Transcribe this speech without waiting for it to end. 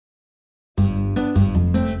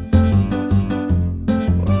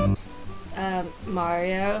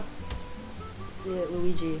Mario.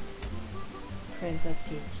 Luigi. Princess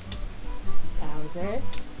Peach. Bowser.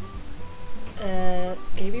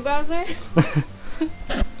 Baby Bowser?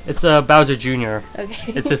 It's Bowser Jr.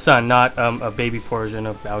 Okay. It's his son, not a baby version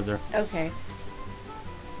of Bowser. Okay.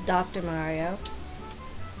 Dr. Mario.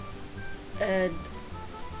 It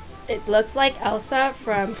looks like Elsa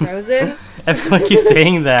from Frozen. Everyone keeps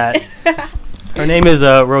saying that. Her name is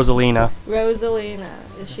Rosalina. Rosalina.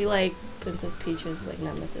 Is she like Princess Peach's like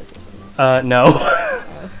nemesis or something? No.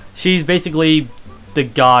 Oh. She's basically the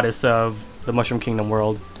goddess of the Mushroom Kingdom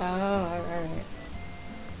world. Oh,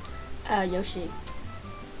 alright. Yoshi.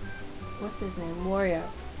 What's his name? Wario.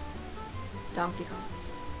 Donkey Kong.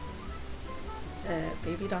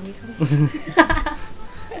 Baby Donkey Kong?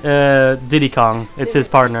 Diddy Kong. It's his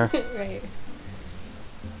partner. Right.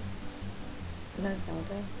 Is that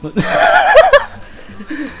Zelda?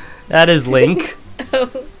 That is Link. Oh.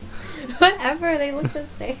 Whatever, they look the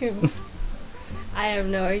same. I have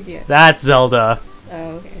no idea. That's Zelda.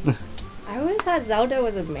 Oh, okay. I always thought Zelda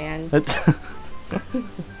was a man.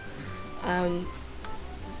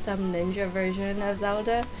 Some ninja version of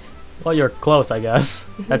Zelda. Well, you're close, I guess.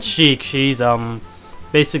 That's Sheik. She's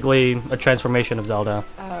basically a transformation of Zelda.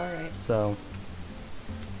 Oh, alright. So.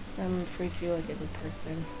 Some freaky looking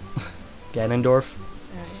person. Ganondorf.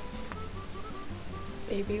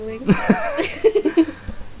 Baby Link.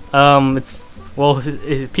 It's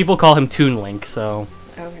people call him Toon Link. So.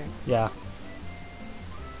 Okay. Yeah.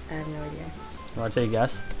 I have no idea. You want to take a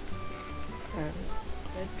guess?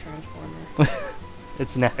 The Transformer.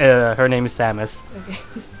 It's her name is Samus. Okay.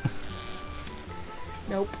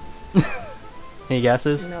 Nope. Any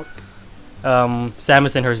guesses? Nope.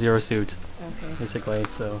 Samus in her Zero suit. Okay. Basically,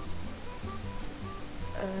 so.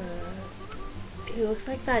 He looks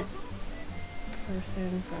like that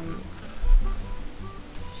person from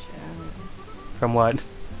Shadow. From what?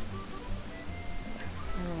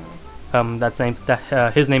 I don't know.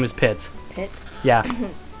 His name is Pit. Pit? Yeah.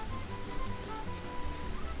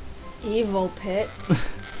 Evil Pit.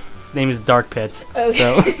 His name is Dark Pit. Okay.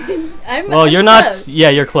 So. I'm you're close. not. Yeah,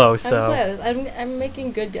 you're close. So. I'm close. I'm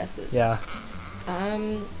making good guesses. Yeah.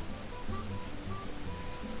 Some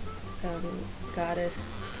goddess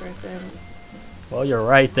person. Well, you're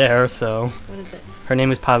right there. So. What is it? Her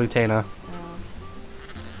name is Palutena.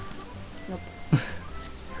 Nope.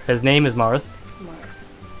 His name is Marth. Marth.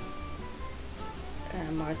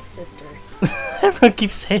 Marth's sister. Everyone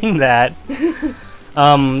keeps saying that.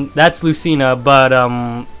 That's Lucina,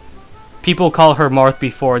 but people call her Marth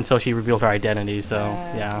before until she revealed her identity. So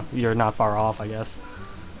yeah, you're not far off, I guess.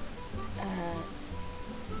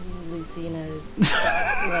 Lucina's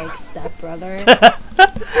like stepbrother.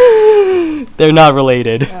 They're not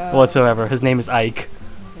related whatsoever. His name is Ike.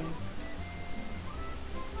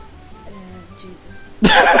 Okay. Jesus.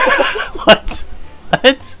 What?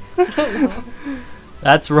 What? I don't know.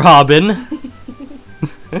 That's Robin.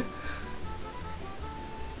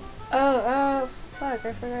 Oh, fuck!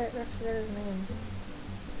 I forgot his name.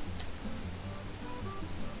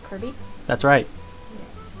 Kirby? That's right.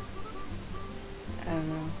 I don't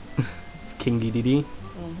know. It's King Dedede.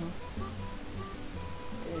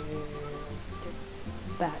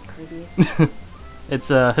 Bat Kirby. It's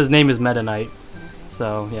his name is Meta Knight. Okay.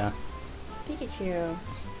 So yeah. Pikachu.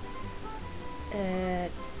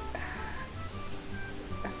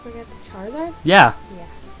 I forget the Charizard? Yeah. Yeah.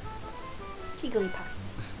 Jigglypuff.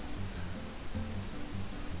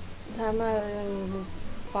 Some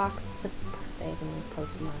fox the thing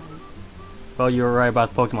Pokemon. Well, you were right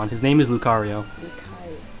about Pokemon. His name is Lucario.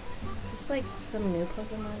 Lucario. It's like some new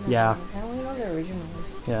Pokemon. Yeah. I don't even know the original one.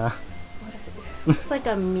 Yeah. What is it? It's like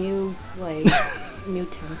a mutant.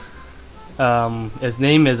 His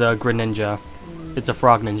name is Greninja. It's a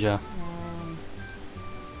frog ninja.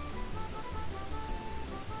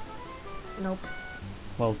 Nope.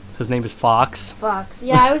 Well, his name is Fox. Fox.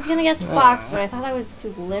 Yeah, I was gonna guess Fox, but I thought that was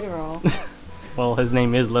too literal. Well, his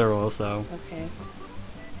name is literal, so. Okay.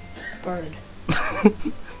 Bird.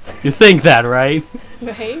 You think that, right?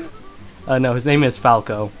 Right? No, his name is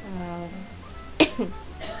Falco.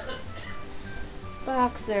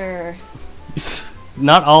 Boxer.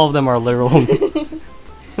 Not all of them are literal.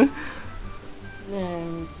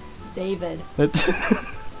 David.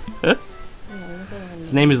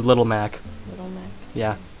 His name is Little Mac. Little Mac.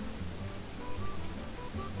 Yeah.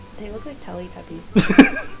 They look like Teletubbies.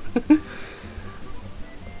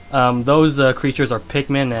 Those creatures are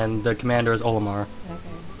Pikmin, and the commander is Olimar.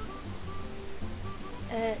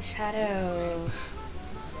 Okay. Shadow.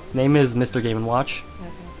 His name is Mr. Game & Watch.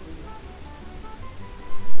 Okay.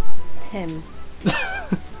 Tim.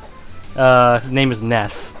 His name is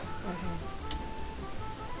Ness. Okay.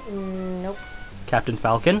 Captain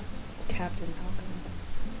Falcon. Captain Falcon.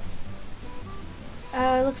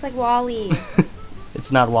 Oh, it looks like Wally.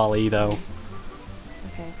 It's not Wally though.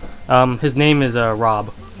 Okay. His name is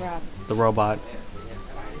Rob, Rob. the robot.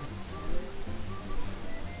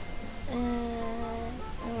 I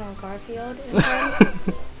don't know, Garfield. in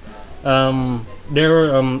front? They're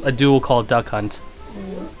a duo called Duck Hunt.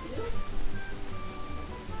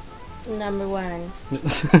 Number 1.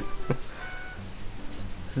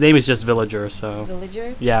 His name is just Villager, so.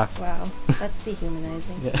 Villager? Yeah. Wow, that's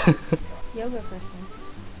dehumanizing. Yeah. Yoga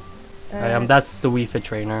person. That's the Wii Fit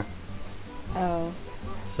trainer. Oh.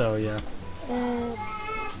 So yeah.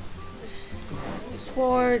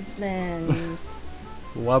 Swordsman.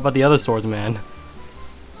 What about the other swordsman?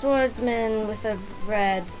 Swordsman with a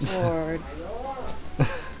red sword.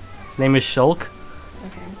 His name is Shulk.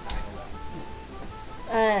 Okay.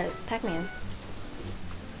 Pac-Man.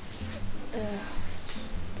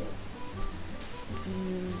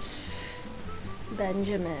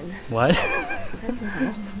 Benjamin. What? I don't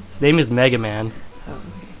know. His name is Mega Man. Oh,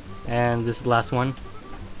 okay. And this is the last one.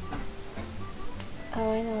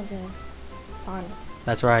 Oh, I know this. Sonic.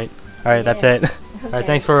 That's right. Alright, that's Yeah. it. Alright, Okay.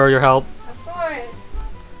 thanks for your help.